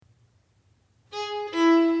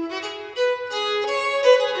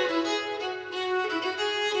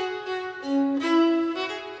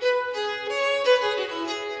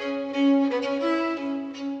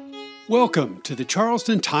Welcome to the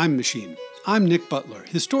Charleston Time Machine. I'm Nick Butler,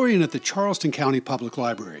 historian at the Charleston County Public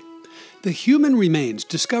Library. The human remains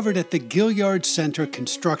discovered at the Gilliard Center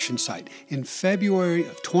construction site in February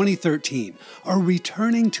of 2013 are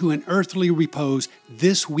returning to an earthly repose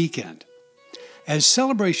this weekend. As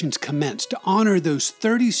celebrations commence to honor those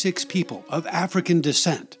 36 people of African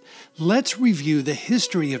descent, let's review the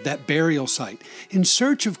history of that burial site in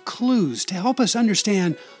search of clues to help us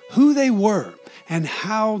understand who they were and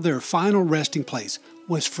how their final resting place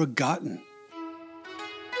was forgotten.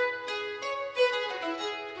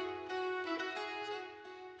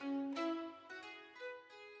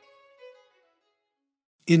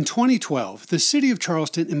 In 2012, the City of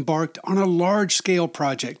Charleston embarked on a large-scale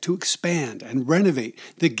project to expand and renovate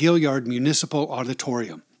the Gilliard Municipal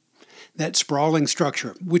Auditorium. That sprawling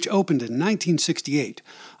structure, which opened in 1968,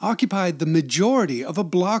 occupied the majority of a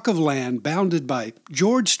block of land bounded by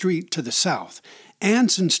George Street to the south,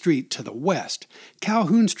 Anson Street to the west,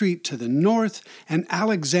 Calhoun Street to the north, and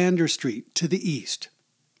Alexander Street to the east.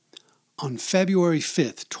 On February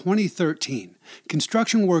 5, 2013,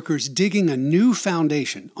 construction workers digging a new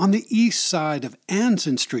foundation on the east side of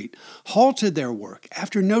Anson Street halted their work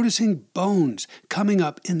after noticing bones coming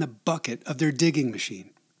up in the bucket of their digging machine.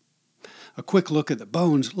 A quick look at the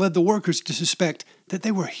bones led the workers to suspect that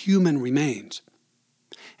they were human remains.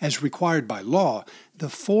 As required by law, the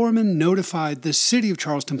foreman notified the City of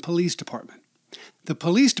Charleston Police Department. The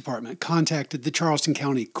police department contacted the Charleston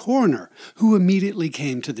County coroner, who immediately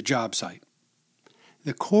came to the job site.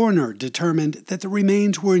 The coroner determined that the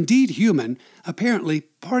remains were indeed human, apparently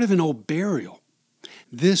part of an old burial.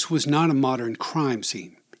 This was not a modern crime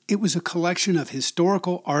scene. It was a collection of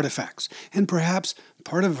historical artifacts and perhaps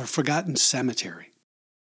part of a forgotten cemetery.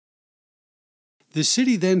 The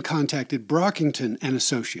city then contacted Brockington and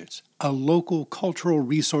Associates, a local cultural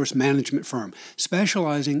resource management firm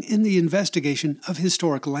specializing in the investigation of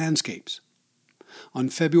historic landscapes. On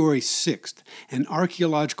February 6th, an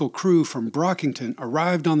archaeological crew from Brockington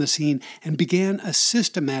arrived on the scene and began a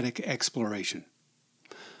systematic exploration.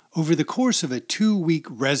 Over the course of a 2-week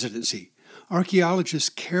residency, archaeologists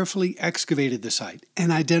carefully excavated the site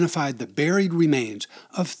and identified the buried remains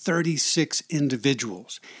of 36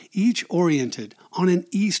 individuals, each oriented on an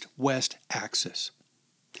east-west axis.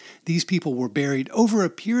 These people were buried over a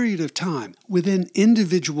period of time within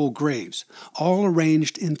individual graves, all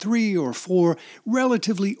arranged in 3 or 4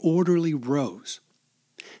 relatively orderly rows.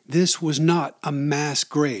 This was not a mass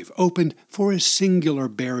grave opened for a singular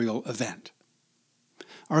burial event.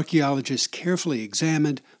 Archaeologists carefully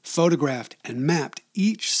examined, photographed, and mapped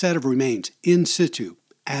each set of remains in situ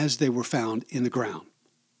as they were found in the ground.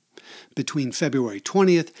 Between February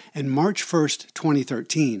 20th and March 1st,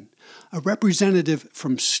 2013, a representative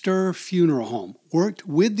from Stir Funeral Home worked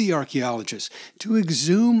with the archaeologists to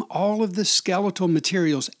exhume all of the skeletal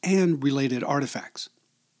materials and related artifacts.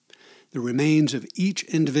 The remains of each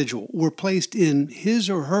individual were placed in his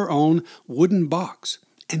or her own wooden box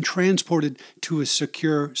and transported to a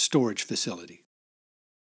secure storage facility.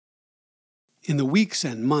 In the weeks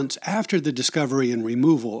and months after the discovery and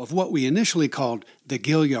removal of what we initially called the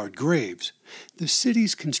Gilliard graves, the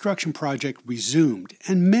city's construction project resumed,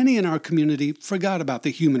 and many in our community forgot about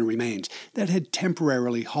the human remains that had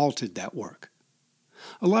temporarily halted that work.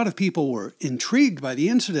 A lot of people were intrigued by the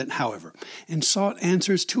incident, however, and sought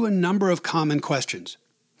answers to a number of common questions.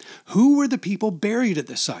 Who were the people buried at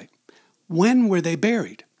the site? When were they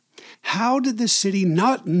buried? How did the city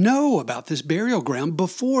not know about this burial ground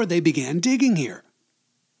before they began digging here?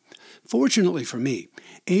 Fortunately for me,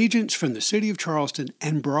 agents from the City of Charleston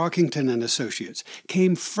and Brockington and Associates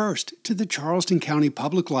came first to the Charleston County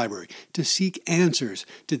Public Library to seek answers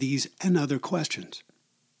to these and other questions.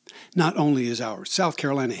 Not only is our South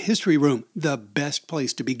Carolina History Room the best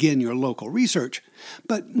place to begin your local research,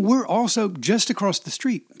 but we're also just across the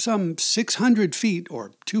street, some 600 feet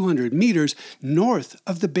or 200 meters north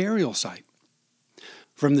of the burial site.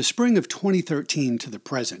 From the spring of 2013 to the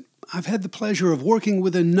present, I've had the pleasure of working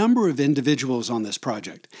with a number of individuals on this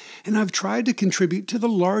project, and I've tried to contribute to the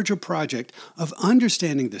larger project of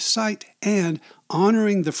understanding the site and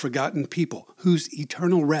honoring the forgotten people whose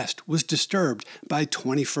eternal rest was disturbed by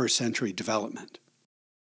 21st century development.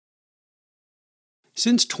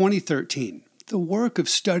 Since 2013, the work of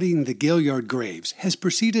studying the Gilliard graves has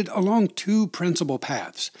proceeded along 2 principal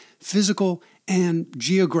paths, physical and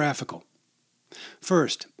geographical.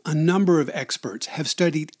 First, a number of experts have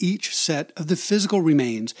studied each set of the physical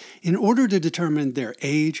remains in order to determine their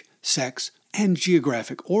age, sex, and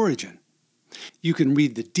geographic origin. You can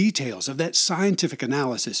read the details of that scientific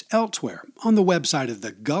analysis elsewhere on the website of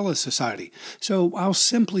the Gullah Society, so I'll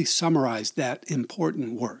simply summarize that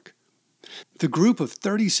important work. The group of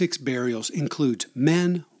 36 burials includes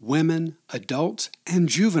men, women, adults, and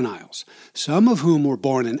juveniles, some of whom were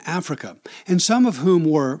born in Africa, and some of whom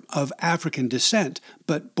were of African descent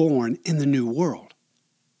but born in the New World.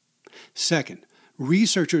 Second,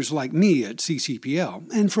 researchers like me at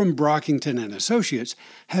CCPL and from Brockington and Associates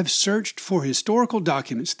have searched for historical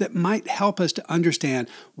documents that might help us to understand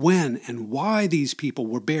when and why these people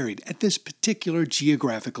were buried at this particular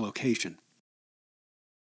geographic location.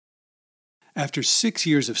 After 6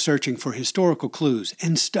 years of searching for historical clues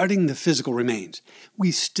and studying the physical remains,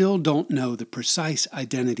 we still don't know the precise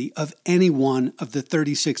identity of any one of the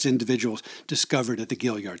 36 individuals discovered at the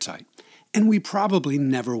Gilliard site, and we probably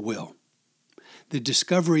never will. The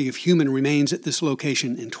discovery of human remains at this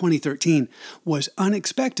location in 2013 was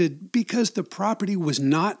unexpected because the property was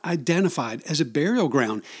not identified as a burial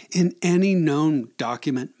ground in any known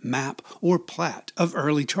document, map, or plat of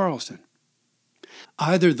early Charleston.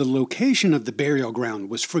 Either the location of the burial ground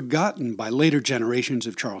was forgotten by later generations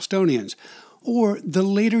of Charlestonians, or the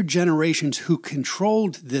later generations who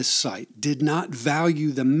controlled this site did not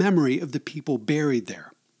value the memory of the people buried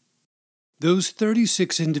there. Those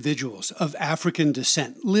 36 individuals of African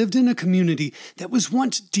descent lived in a community that was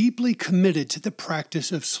once deeply committed to the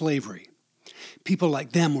practice of slavery. People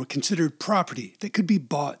like them were considered property that could be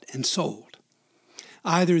bought and sold.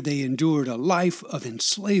 Either they endured a life of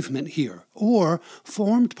enslavement here, or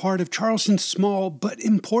formed part of Charleston's small but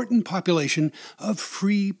important population of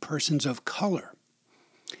free persons of color.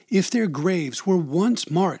 If their graves were once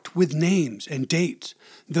marked with names and dates,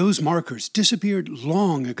 those markers disappeared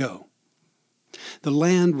long ago. The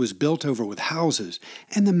land was built over with houses,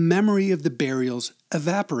 and the memory of the burials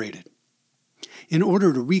evaporated. In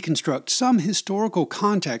order to reconstruct some historical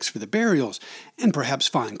context for the burials, and perhaps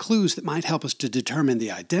find clues that might help us to determine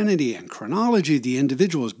the identity and chronology of the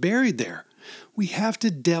individuals buried there, we have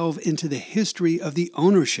to delve into the history of the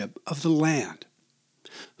ownership of the land.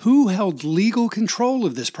 Who held legal control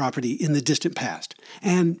of this property in the distant past,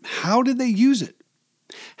 and how did they use it?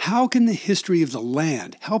 How can the history of the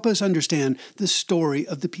land help us understand the story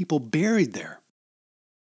of the people buried there?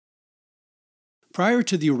 Prior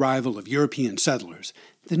to the arrival of European settlers,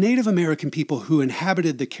 the Native American people who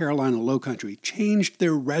inhabited the Carolina Lowcountry changed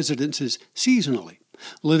their residences seasonally,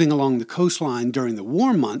 living along the coastline during the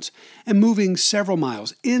warm months and moving several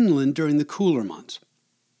miles inland during the cooler months.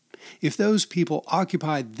 If those people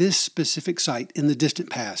occupied this specific site in the distant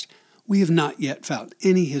past, we have not yet found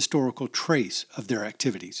any historical trace of their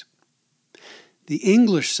activities. The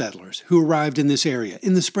English settlers who arrived in this area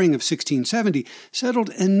in the spring of 1670 settled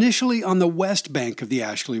initially on the west bank of the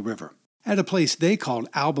Ashley River, at a place they called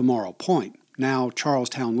Albemarle Point, now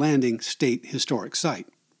Charlestown Landing State Historic Site.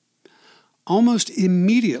 Almost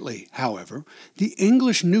immediately, however, the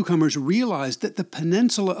English newcomers realized that the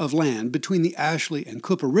peninsula of land between the Ashley and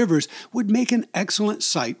Cooper Rivers would make an excellent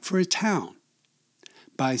site for a town.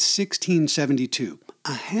 By 1672,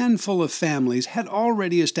 a handful of families had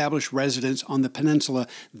already established residence on the peninsula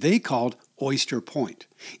they called Oyster Point,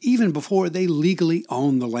 even before they legally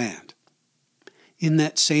owned the land. In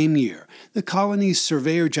that same year, the colony's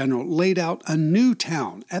surveyor general laid out a new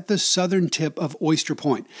town at the southern tip of Oyster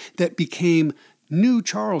Point that became New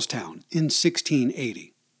Charlestown in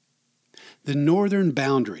 1680. The northern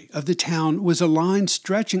boundary of the town was a line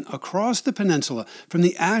stretching across the peninsula from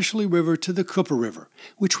the Ashley River to the Cooper River,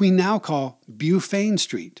 which we now call Beaufane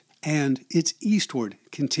Street, and its eastward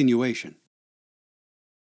continuation.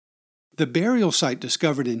 The burial site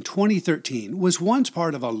discovered in 2013 was once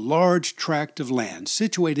part of a large tract of land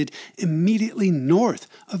situated immediately north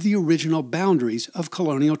of the original boundaries of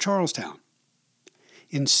colonial Charlestown.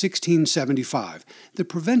 In 1675, the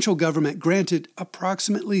provincial government granted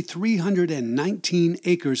approximately 319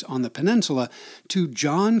 acres on the peninsula to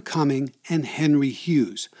John Cumming and Henry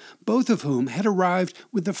Hughes, both of whom had arrived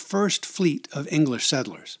with the first fleet of English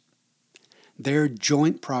settlers. Their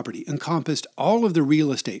joint property encompassed all of the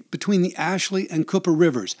real estate between the Ashley and Cooper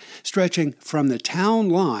Rivers, stretching from the town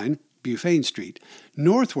line, Beaufane Street,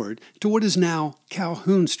 northward to what is now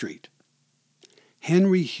Calhoun Street.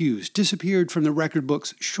 Henry Hughes disappeared from the record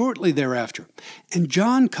books shortly thereafter, and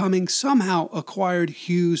John Cumming somehow acquired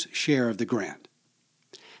Hughes' share of the grant.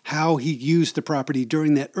 How he used the property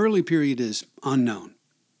during that early period is unknown.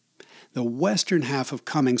 The western half of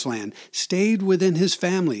Cumming's land stayed within his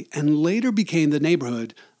family and later became the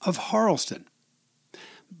neighborhood of Harleston.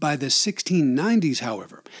 By the 1690s,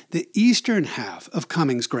 however, the eastern half of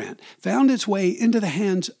Cumming's grant found its way into the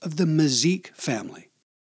hands of the Mazique family.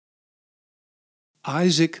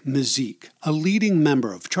 Isaac Mazique, a leading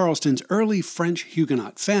member of Charleston's early French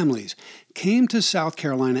Huguenot families, came to South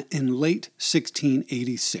Carolina in late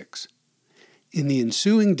 1686. In the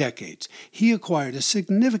ensuing decades, he acquired a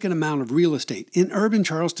significant amount of real estate in urban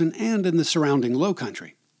Charleston and in the surrounding Low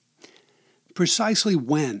Country. Precisely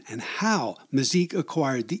when and how Mazik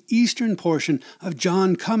acquired the eastern portion of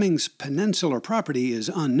John Cummings' peninsular property is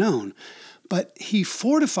unknown, but he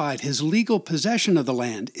fortified his legal possession of the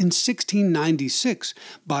land in 1696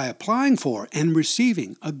 by applying for and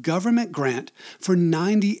receiving a government grant for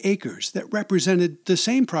 90 acres that represented the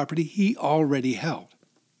same property he already held.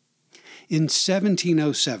 In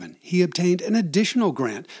 1707, he obtained an additional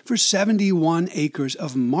grant for 71 acres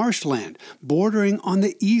of marshland bordering on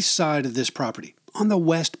the east side of this property, on the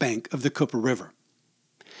west bank of the Cooper River.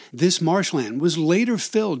 This marshland was later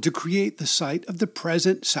filled to create the site of the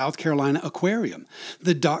present South Carolina Aquarium,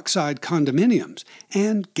 the dockside condominiums,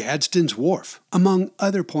 and Gadsden's Wharf, among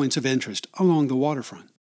other points of interest along the waterfront.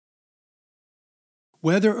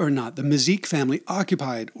 Whether or not the Mazik family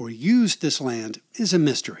occupied or used this land is a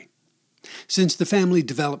mystery. Since the family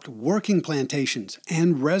developed working plantations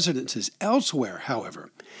and residences elsewhere,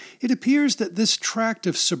 however, it appears that this tract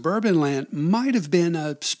of suburban land might have been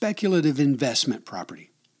a speculative investment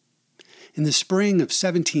property. In the spring of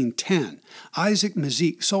 1710, Isaac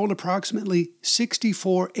Mazik sold approximately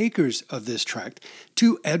 64 acres of this tract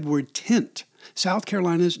to Edward Tent, South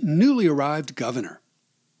Carolina's newly arrived governor.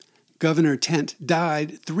 Governor Tent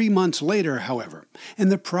died 3 months later, however,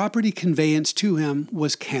 and the property conveyance to him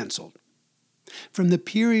was canceled. From the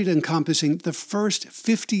period encompassing the first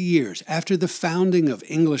 50 years after the founding of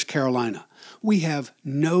English Carolina, we have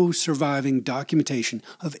no surviving documentation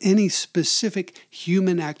of any specific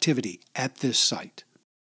human activity at this site.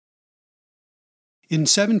 In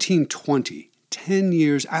 1720, 10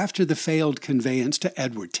 years after the failed conveyance to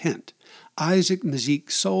Edward Tent, Isaac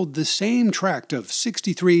Mazik sold the same tract of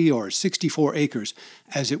 63 or 64 acres,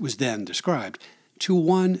 as it was then described, to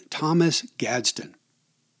one Thomas Gadsden.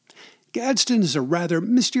 Gadsden is a rather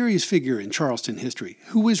mysterious figure in Charleston history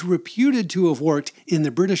who is reputed to have worked in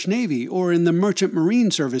the British Navy or in the Merchant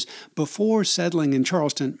Marine Service before settling in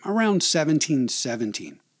Charleston around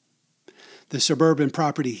 1717. The suburban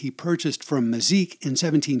property he purchased from Mazik in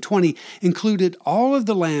 1720 included all of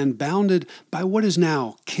the land bounded by what is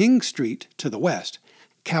now King Street to the west,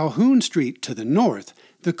 Calhoun Street to the north,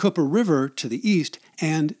 the Cooper River to the east,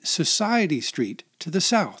 and Society Street to the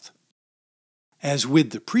south. As with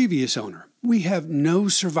the previous owner, we have no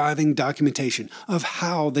surviving documentation of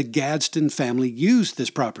how the Gadsden family used this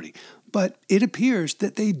property, but it appears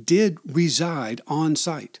that they did reside on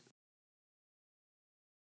site.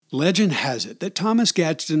 Legend has it that Thomas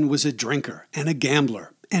Gadsden was a drinker and a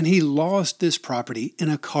gambler, and he lost this property in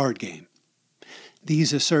a card game.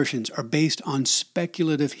 These assertions are based on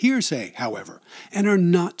speculative hearsay, however, and are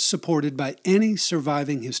not supported by any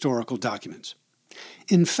surviving historical documents.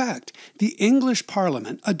 In fact, the English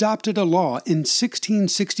Parliament adopted a law in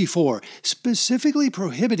 1664 specifically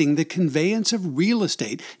prohibiting the conveyance of real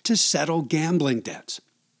estate to settle gambling debts.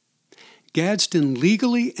 Gadsden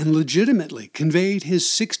legally and legitimately conveyed his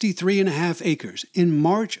 63.5 acres in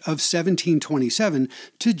March of 1727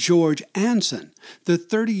 to George Anson, the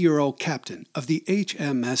 30-year-old captain of the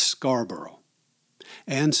HMS Scarborough.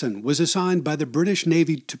 Anson was assigned by the British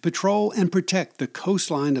Navy to patrol and protect the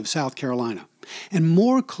coastline of South Carolina, and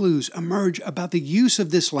more clues emerge about the use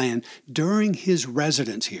of this land during his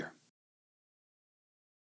residence here.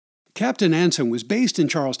 Captain Anson was based in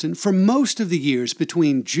Charleston for most of the years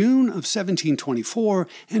between June of 1724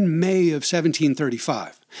 and May of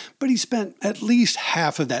 1735, but he spent at least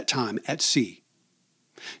half of that time at sea.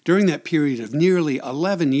 During that period of nearly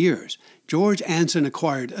 11 years, George Anson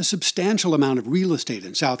acquired a substantial amount of real estate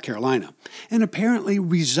in South Carolina and apparently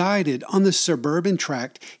resided on the suburban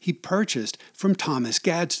tract he purchased from Thomas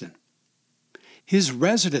Gadsden. His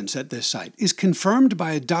residence at this site is confirmed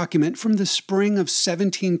by a document from the spring of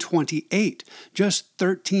 1728, just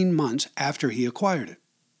 13 months after he acquired it.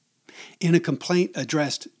 In a complaint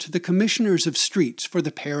addressed to the Commissioners of Streets for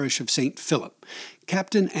the parish of St. Philip,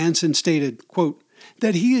 Captain Anson stated, quote,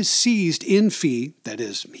 that he is seized in fee, that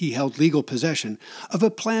is, he held legal possession, of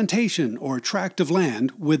a plantation or tract of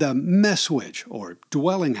land with a messuage or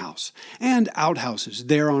dwelling house and outhouses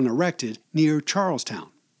thereon erected near Charlestown,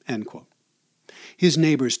 end quote. His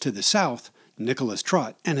neighbors to the south, Nicholas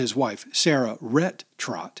Trott and his wife Sarah Rhett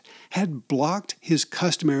Trott, had blocked his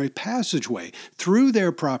customary passageway through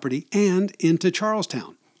their property and into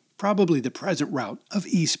Charlestown, probably the present route of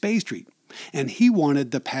East Bay Street, and he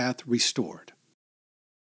wanted the path restored.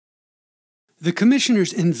 The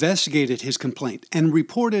commissioners investigated his complaint and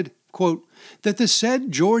reported quote, that the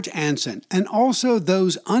said George Anson, and also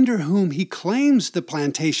those under whom he claims the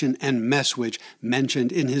plantation and messuage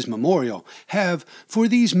mentioned in his memorial, have, for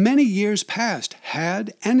these many years past,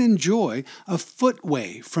 had and enjoy a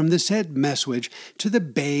footway from the said messuage to the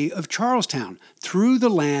Bay of Charlestown, through the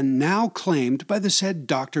land now claimed by the said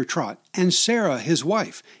Dr. Trott and Sarah his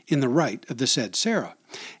wife, in the right of the said Sarah,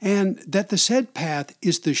 and that the said path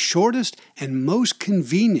is the shortest and most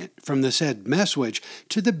convenient from the said messuage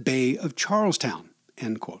to the Bay of Charlestown.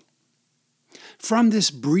 End quote. From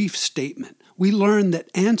this brief statement, we learn that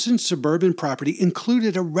Anson's suburban property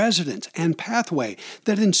included a residence and pathway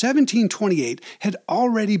that in 1728 had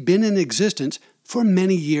already been in existence for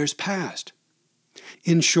many years past.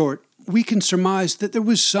 In short, we can surmise that there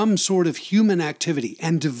was some sort of human activity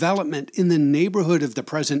and development in the neighborhood of the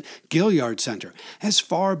present Gilliard Center as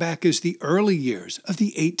far back as the early years of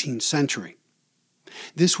the 18th century.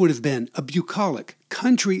 This would have been a bucolic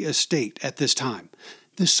country estate at this time,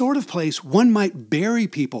 the sort of place one might bury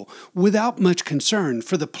people without much concern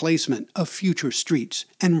for the placement of future streets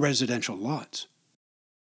and residential lots.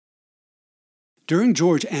 During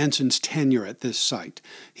George Anson's tenure at this site,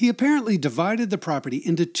 he apparently divided the property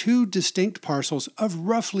into two distinct parcels of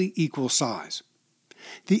roughly equal size.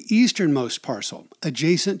 The easternmost parcel,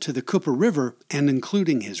 adjacent to the Cooper River and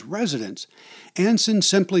including his residence, Anson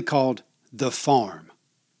simply called the farm.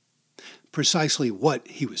 Precisely what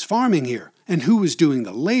he was farming here and who was doing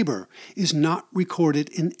the labor is not recorded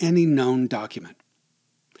in any known document.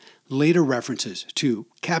 Later references to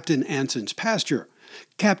Captain Anson's pasture,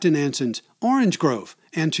 Captain Anson's orange grove,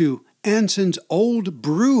 and to Anson's old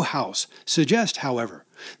brew house suggest, however,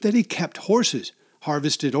 that he kept horses,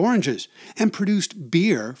 harvested oranges, and produced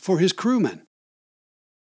beer for his crewmen.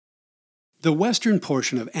 The western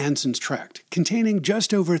portion of Anson's tract, containing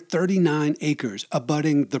just over 39 acres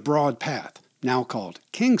abutting the broad path, now called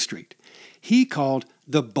King Street, he called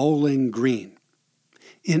the Bowling Green.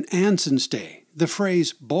 In Anson's day, the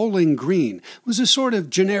phrase Bowling Green was a sort of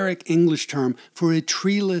generic English term for a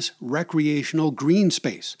treeless recreational green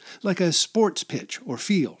space, like a sports pitch or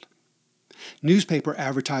field. Newspaper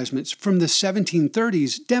advertisements from the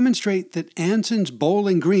 1730s demonstrate that Anson's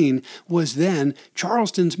Bowling Green was then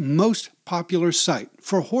Charleston's most popular site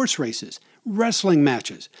for horse races, wrestling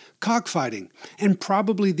matches, cockfighting, and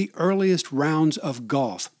probably the earliest rounds of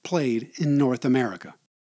golf played in North America.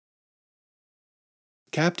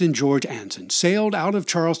 Captain George Anson sailed out of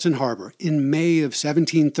Charleston Harbor in May of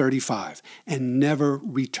 1735 and never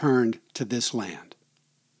returned to this land.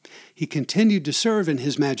 He continued to serve in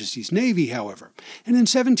His Majesty's Navy, however, and in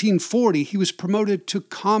 1740 he was promoted to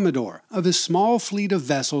Commodore of a small fleet of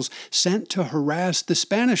vessels sent to harass the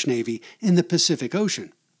Spanish Navy in the Pacific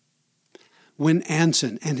Ocean. When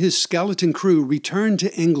Anson and his skeleton crew returned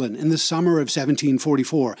to England in the summer of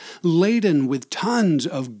 1744, laden with tons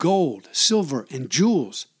of gold, silver, and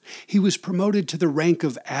jewels, he was promoted to the rank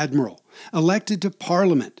of admiral, elected to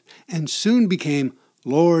Parliament, and soon became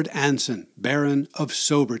Lord Anson, Baron of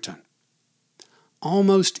Soberton.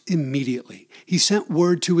 Almost immediately, he sent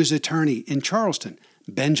word to his attorney in Charleston,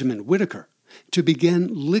 Benjamin Whittaker, to begin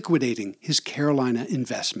liquidating his Carolina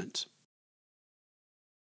investments.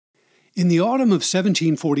 In the autumn of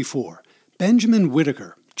 1744, Benjamin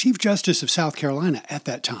Whittaker, Chief Justice of South Carolina at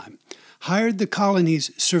that time, hired the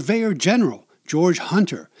colony's Surveyor General, George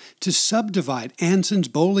Hunter, to subdivide Anson's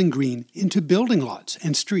Bowling Green into building lots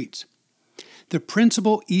and streets. The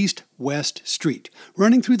principal east-west street,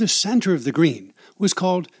 running through the center of the green, was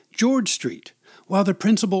called George Street, while the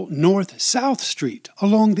principal north-south street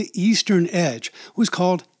along the eastern edge was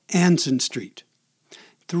called Anson Street.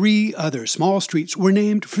 3 other small streets were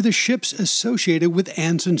named for the ships associated with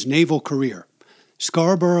Anson's naval career: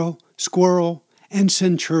 Scarborough, Squirrel, and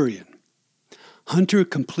Centurion. Hunter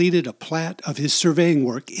completed a plat of his surveying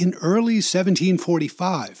work in early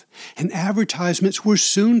 1745, and advertisements were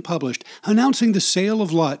soon published announcing the sale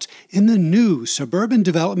of lots in the new suburban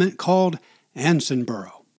development called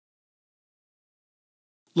Ansonboro.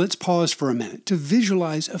 Let's pause for a minute to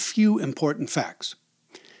visualize a few important facts.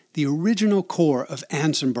 The original core of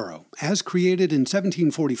Ansonboro, as created in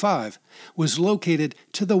 1745, was located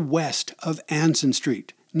to the west of Anson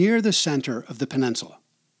Street, near the center of the peninsula.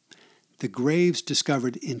 The graves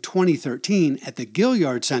discovered in 2013 at the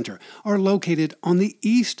Gilliard Center are located on the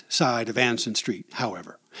east side of Anson Street,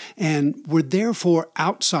 however, and were therefore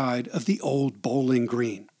outside of the old Bowling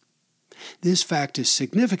Green. This fact is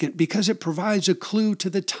significant because it provides a clue to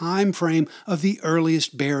the time frame of the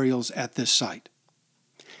earliest burials at this site.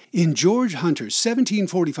 In George Hunter's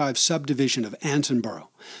 1745 subdivision of Ansonboro,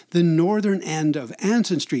 the northern end of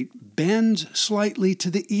Anson Street bends slightly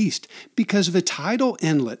to the east because of a tidal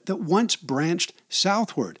inlet that once branched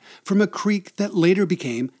southward from a creek that later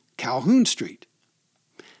became Calhoun Street.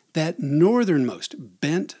 That northernmost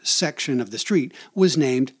bent section of the street was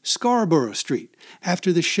named Scarborough Street,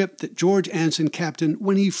 after the ship that George Anson captained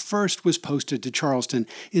when he first was posted to Charleston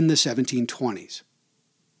in the 1720s.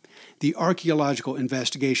 The archaeological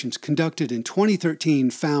investigations conducted in 2013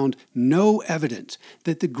 found no evidence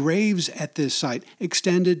that the graves at this site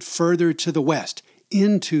extended further to the west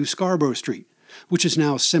into Scarborough Street, which is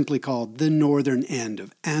now simply called the northern end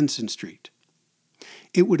of Anson Street.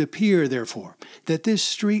 It would appear, therefore, that this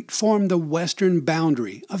street formed the western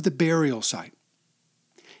boundary of the burial site.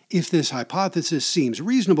 If this hypothesis seems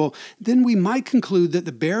reasonable, then we might conclude that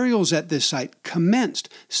the burials at this site commenced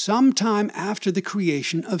sometime after the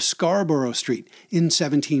creation of Scarborough Street in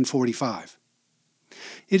 1745.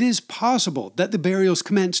 It is possible that the burials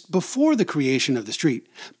commenced before the creation of the street,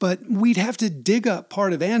 but we'd have to dig up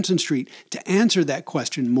part of Anson Street to answer that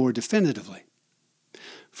question more definitively.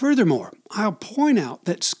 Furthermore, I'll point out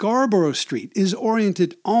that Scarborough Street is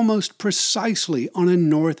oriented almost precisely on a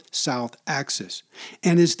north-south axis,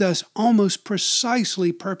 and is thus almost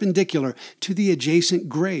precisely perpendicular to the adjacent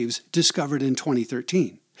graves discovered in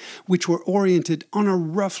 2013, which were oriented on a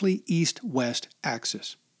roughly east-west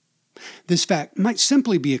axis. This fact might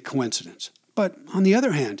simply be a coincidence, but on the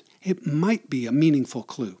other hand, it might be a meaningful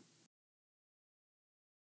clue.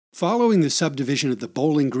 Following the subdivision of the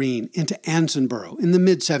Bowling Green into Ansonboro in the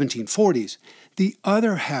mid-1740s, the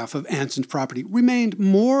other half of Anson's property remained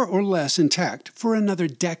more or less intact for another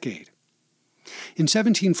decade. In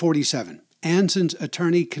 1747, Anson's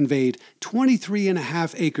attorney conveyed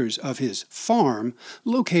 23.5 acres of his farm,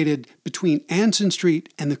 located between Anson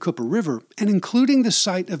Street and the Cooper River, and including the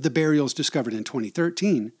site of the burials discovered in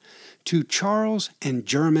 2013, to Charles and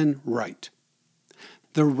Jermyn Wright.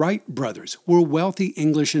 The Wright brothers were wealthy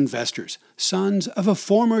English investors, sons of a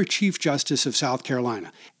former Chief Justice of South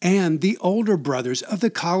Carolina, and the older brothers of the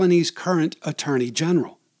colony's current Attorney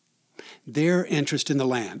General. Their interest in the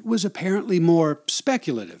land was apparently more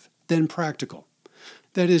speculative than practical.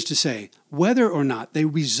 That is to say, whether or not they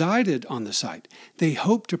resided on the site, they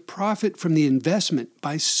hoped to profit from the investment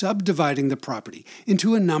by subdividing the property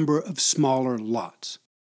into a number of smaller lots.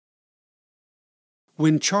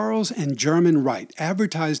 When Charles and Jermyn Wright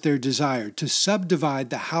advertised their desire to subdivide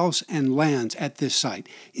the house and lands at this site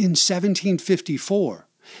in 1754,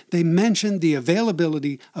 they mentioned the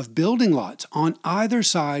availability of building lots on either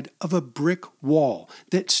side of a brick wall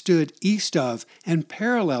that stood east of and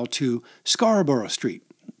parallel to Scarborough Street,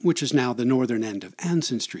 which is now the northern end of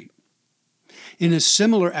Anson Street. In a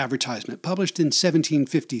similar advertisement published in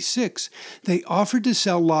 1756, they offered to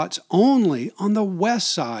sell lots only on the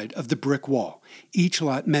west side of the brick wall, each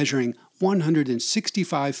lot measuring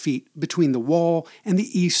 165 feet between the wall and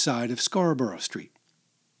the east side of Scarborough Street.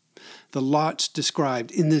 The lots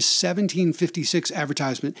described in this 1756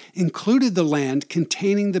 advertisement included the land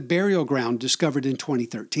containing the burial ground discovered in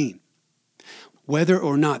 2013. Whether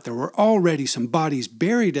or not there were already some bodies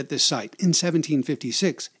buried at this site in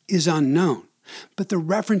 1756 is unknown, but the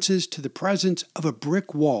references to the presence of a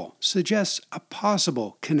brick wall suggests a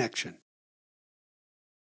possible connection.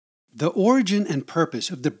 The origin and purpose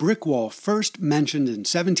of the brick wall first mentioned in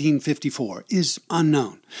 1754 is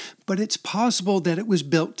unknown, but it's possible that it was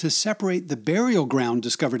built to separate the burial ground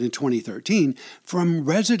discovered in 2013 from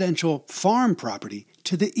residential farm property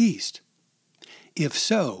to the east. If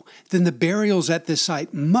so, then the burials at this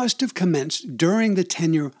site must have commenced during the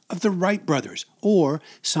tenure of the Wright brothers, or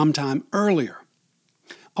sometime earlier.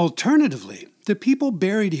 Alternatively, the people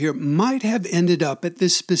buried here might have ended up at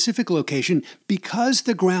this specific location because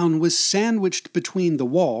the ground was sandwiched between the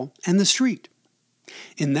wall and the street.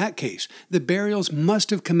 In that case, the burials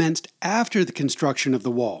must have commenced after the construction of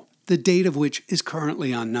the wall, the date of which is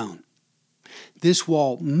currently unknown. This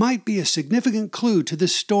wall might be a significant clue to the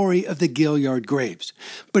story of the Gilliard graves,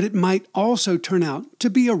 but it might also turn out to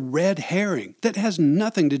be a red herring that has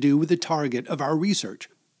nothing to do with the target of our research.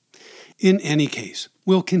 In any case,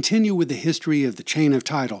 we'll continue with the history of the chain of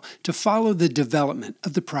title to follow the development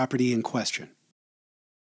of the property in question.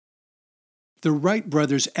 The Wright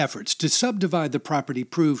brothers' efforts to subdivide the property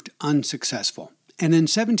proved unsuccessful, and in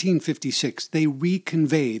 1756 they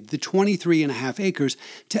reconveyed the 23.5 acres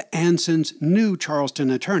to Anson's new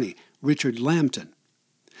Charleston attorney, Richard Lambton.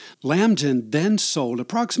 Lambton then sold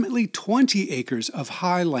approximately 20 acres of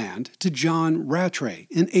high land to John Rattray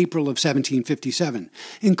in April of 1757,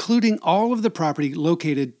 including all of the property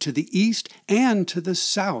located to the east and to the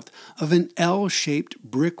south of an L-shaped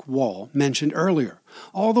brick wall mentioned earlier,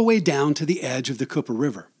 all the way down to the edge of the Cooper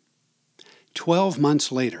River. 12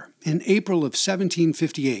 months later, in April of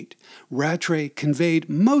 1758, Rattray conveyed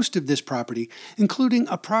most of this property, including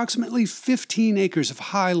approximately 15 acres of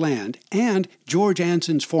high land and George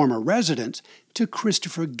Anson's former residence, to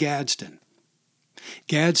Christopher Gadsden.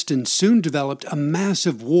 Gadsden soon developed a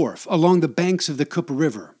massive wharf along the banks of the Cooper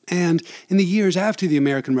River and, in the years after the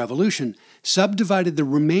American Revolution, subdivided the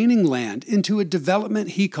remaining land into a development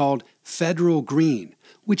he called Federal Green,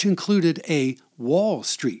 which included a Wall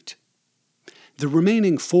Street. The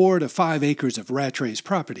remaining 4 to 5 acres of Rattray's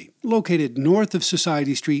property, located north of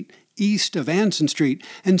Society Street, east of Anson Street,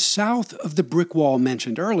 and south of the brick wall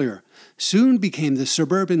mentioned earlier, soon became the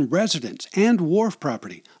suburban residence and wharf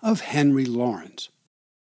property of Henry Lawrence.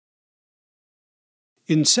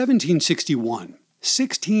 In 1761,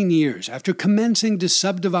 16 years after commencing to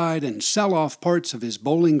subdivide and sell off parts of his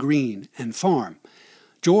Bowling Green and farm,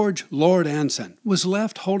 George Lord Anson was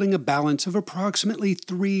left holding a balance of approximately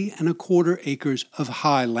 3¼ acres of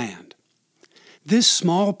high land. This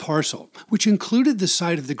small parcel, which included the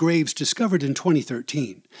site of the graves discovered in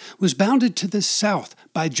 2013, was bounded to the south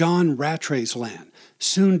by John Rattray's land,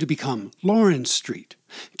 soon to become Lawrence Street,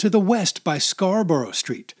 to the west by Scarborough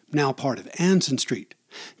Street, now part of Anson Street,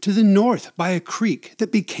 to the north by a creek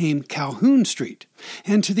that became Calhoun Street,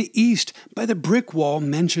 and to the east by the brick wall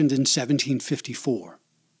mentioned in 1754.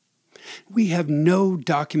 We have no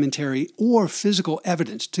documentary or physical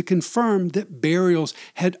evidence to confirm that burials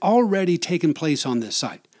had already taken place on this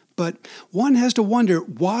site, but one has to wonder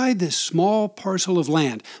why this small parcel of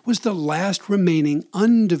land was the last remaining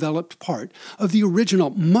undeveloped part of the original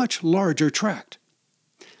much larger tract.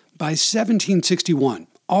 By 1761,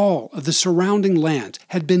 all of the surrounding lands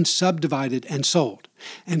had been subdivided and sold,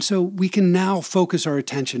 and so we can now focus our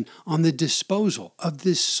attention on the disposal of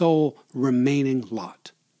this sole remaining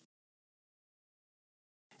lot.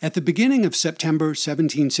 At the beginning of September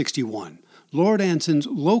 1761, Lord Anson's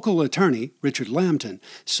local attorney, Richard Lambton,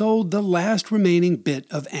 sold the last remaining bit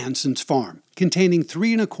of Anson's farm, containing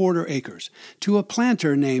 3¼ acres, to a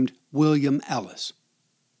planter named William Ellis.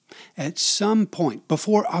 At some point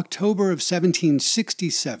before October of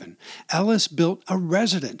 1767, Ellis built a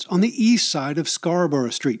residence on the east side of Scarborough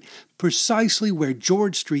Street, precisely where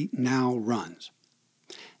George Street now runs.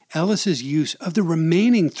 Ellis's use of the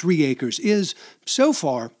remaining 3 acres is, so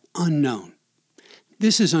far, unknown.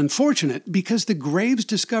 This is unfortunate because the graves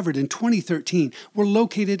discovered in 2013 were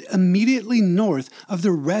located immediately north of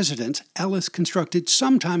the residence Ellis constructed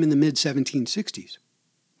sometime in the mid-1760s.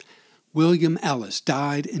 William Ellis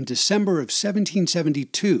died in December of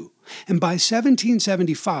 1772, and by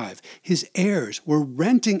 1775 his heirs were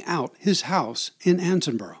renting out his house in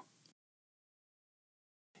Ansonboro.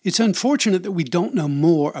 It's unfortunate that we don't know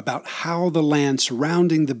more about how the land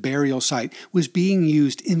surrounding the burial site was being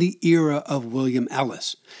used in the era of William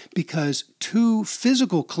Ellis, because 2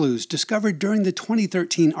 physical clues discovered during the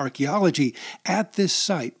 2013 archaeology at this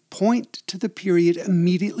site point to the period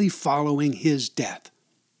immediately following his death.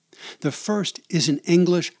 The first is an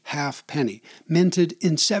English halfpenny, minted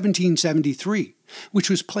in 1773, which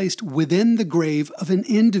was placed within the grave of an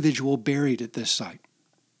individual buried at this site.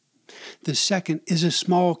 The second is a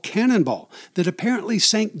small cannonball that apparently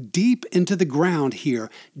sank deep into the ground here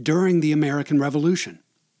during the American Revolution.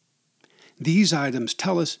 These items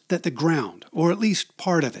tell us that the ground, or at least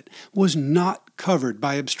part of it, was not covered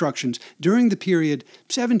by obstructions during the period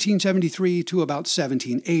 1773 to about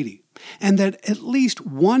 1780, and that at least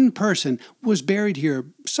one person was buried here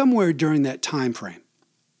somewhere during that time frame.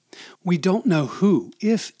 We don't know who,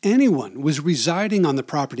 if anyone, was residing on the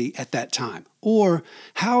property at that time, or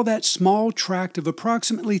how that small tract of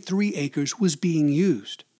approximately 3 acres was being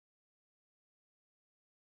used.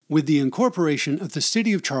 With the incorporation of the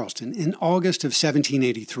city of Charleston in August of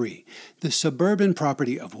 1783, the suburban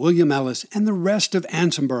property of William Ellis and the rest of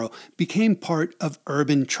Ansonboro became part of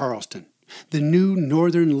urban Charleston, the new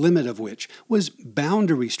northern limit of which was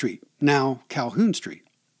Boundary Street, now Calhoun Street.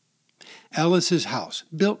 Ellis's house,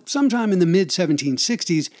 built sometime in the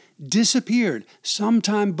mid-1760s, disappeared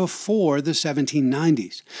sometime before the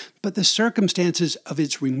 1790s, but the circumstances of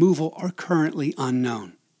its removal are currently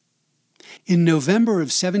unknown. In November of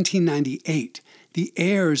 1798, The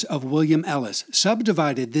heirs of William Ellis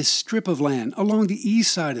subdivided this strip of land along the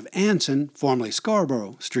east side of Anson, formerly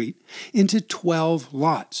Scarborough Street, into 12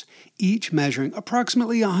 lots, each measuring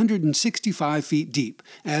approximately 165 feet deep,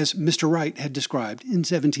 as Mr. Wright had described in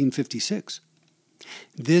 1756.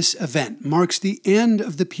 This event marks the end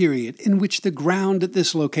of the period in which the ground at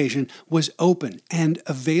this location was open and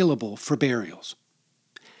available for burials.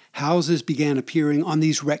 Houses began appearing on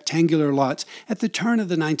these rectangular lots at the turn of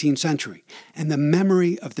the 19th century, and the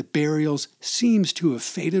memory of the burials seems to have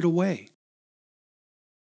faded away.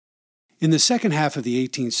 In the second half of the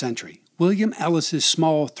 18th century, William Ellis's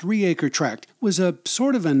small 3-acre tract was a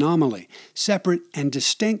sort of anomaly, separate and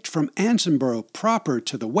distinct from Ansonboro proper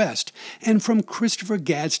to the west and from Christopher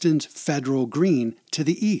Gadsden's Federal Green to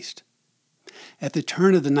the east. At the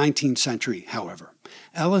turn of the 19th century, however,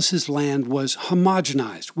 Ellis's land was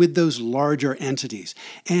homogenized with those larger entities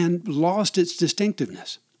and lost its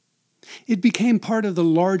distinctiveness. It became part of the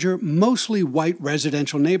larger, mostly white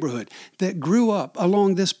residential neighborhood that grew up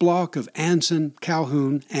along this block of Anson,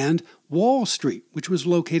 Calhoun, and Wall Street, which was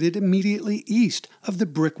located immediately east of the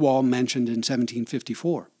brick wall mentioned in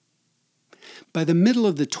 1754. By the middle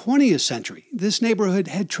of the 20th century, this neighborhood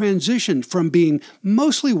had transitioned from being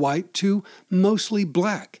mostly white to mostly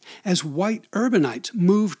black, as white urbanites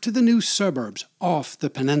moved to the new suburbs off the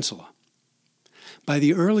peninsula. By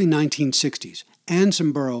the early 1960s,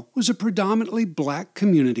 Ansonboro was a predominantly black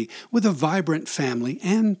community with a vibrant family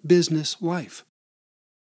and business life.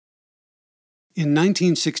 In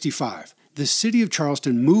 1965, the city of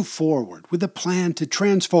Charleston moved forward with a plan to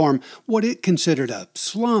transform what it considered a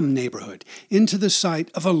slum neighborhood into the site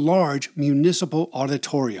of a large municipal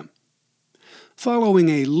auditorium. Following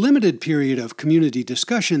a limited period of community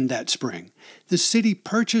discussion that spring, the city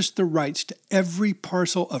purchased the rights to every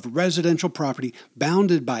parcel of residential property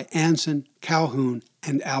bounded by Anson, Calhoun,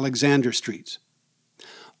 and Alexander Streets.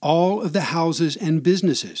 All of the houses and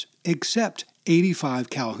businesses, except 85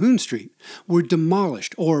 Calhoun Street, were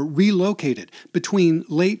demolished or relocated between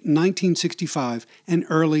late 1965 and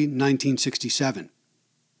early 1967.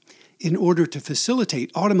 In order to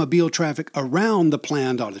facilitate automobile traffic around the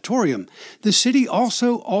planned auditorium, the city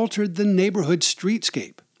also altered the neighborhood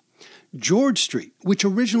streetscape. George Street, which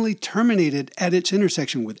originally terminated at its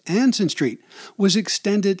intersection with Anson Street, was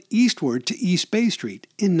extended eastward to East Bay Street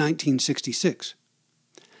in 1966.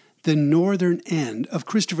 The northern end of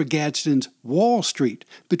Christopher Gadsden's Wall Street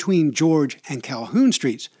between George and Calhoun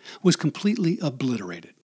Streets was completely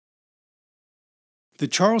obliterated. The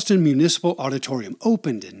Charleston Municipal Auditorium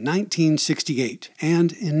opened in 1968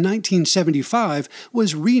 and in 1975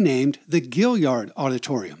 was renamed the Gilliard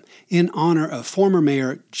Auditorium in honor of former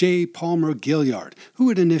Mayor J. Palmer Gilliard, who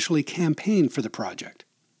had initially campaigned for the project.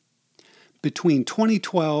 Between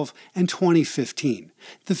 2012 and 2015,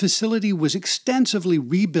 the facility was extensively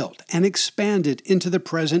rebuilt and expanded into the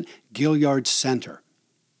present Gilliard Center.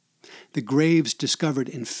 The graves discovered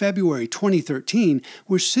in February 2013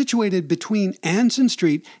 were situated between Anson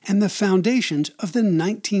Street and the foundations of the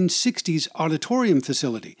 1960s auditorium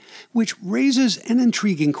facility, which raises an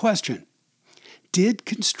intriguing question. Did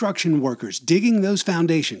construction workers digging those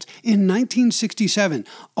foundations in 1967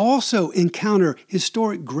 also encounter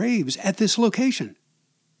historic graves at this location?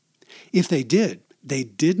 If they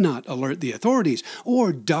did not alert the authorities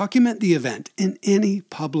or document the event in any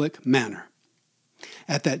public manner.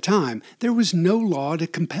 At that time, there was no law to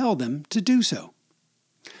compel them to do so.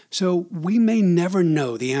 So we may never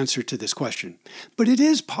know the answer to this question, but it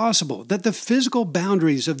is possible that the physical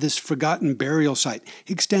boundaries of this forgotten burial site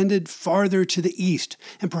extended farther to the east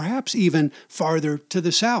and perhaps even farther to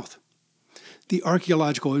the south. The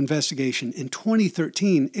archaeological investigation in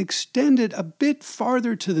 2013 extended a bit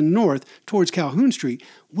farther to the north towards Calhoun Street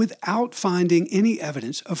without finding any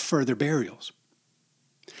evidence of further burials.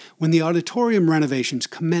 When the auditorium renovations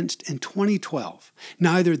commenced in 2012,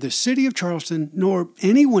 neither the city of Charleston nor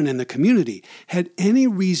anyone in the community had any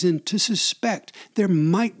reason to suspect there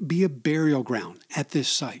might be a burial ground at this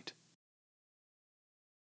site.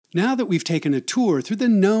 Now that we've taken a tour through the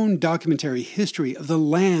known documentary history of the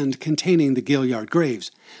land containing the Gilliard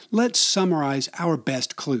graves, let's summarize our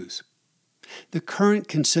best clues. The current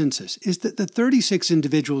consensus is that the 36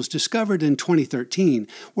 individuals discovered in 2013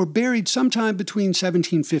 were buried sometime between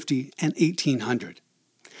 1750 and 1800.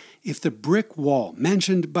 If the brick wall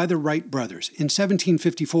mentioned by the Wright brothers in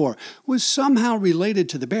 1754 was somehow related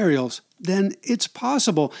to the burials, then it's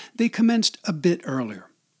possible they commenced a bit earlier.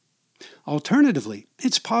 Alternatively,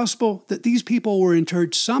 it's possible that these people were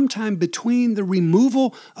interred sometime between the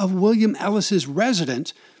removal of William Ellis's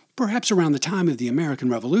residence, perhaps around the time of the American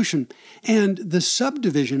Revolution, and the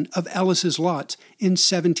subdivision of Ellis's lots in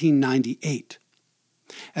 1798.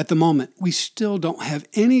 At the moment, we still don't have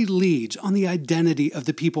any leads on the identity of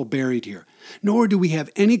the people buried here, nor do we have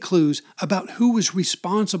any clues about who was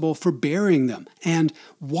responsible for burying them and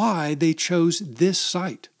why they chose this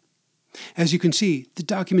site. As you can see, the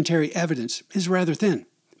documentary evidence is rather thin,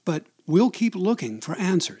 but we'll keep looking for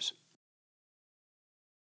answers.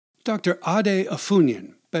 Dr. Ade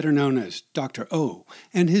Afunyan, better known as Dr. O,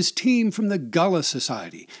 and his team from the Gullah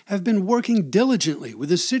Society have been working diligently with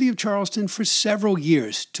the City of Charleston for several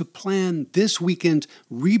years to plan this weekend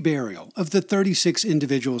reburial of the 36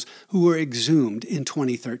 individuals who were exhumed in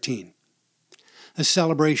 2013. A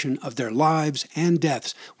celebration of their lives and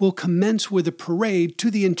deaths will commence with a parade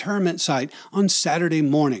to the interment site on Saturday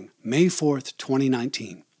morning, May 4th,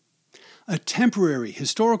 2019. A temporary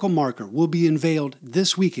historical marker will be unveiled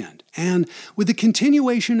this weekend, and with the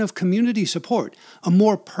continuation of community support, a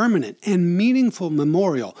more permanent and meaningful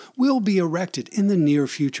memorial will be erected in the near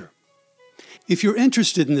future. If you're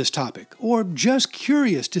interested in this topic, or just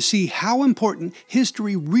curious to see how important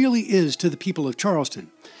history really is to the people of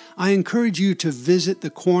Charleston, I encourage you to visit the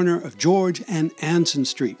corner of George and Anson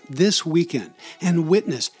Street this weekend and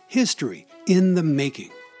witness history in the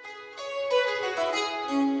making.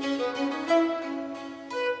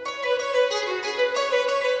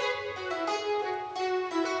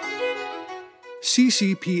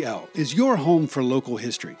 CCPL is your home for local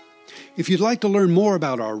history. If you'd like to learn more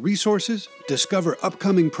about our resources, discover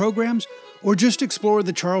upcoming programs, or just explore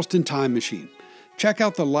the Charleston Time Machine, check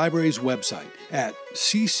out the library's website at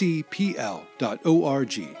ccpl.org.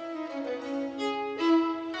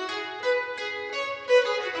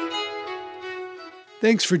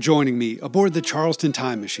 Thanks for joining me aboard the Charleston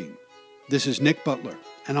Time Machine. This is Nick Butler,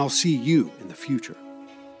 and I'll see you in the future.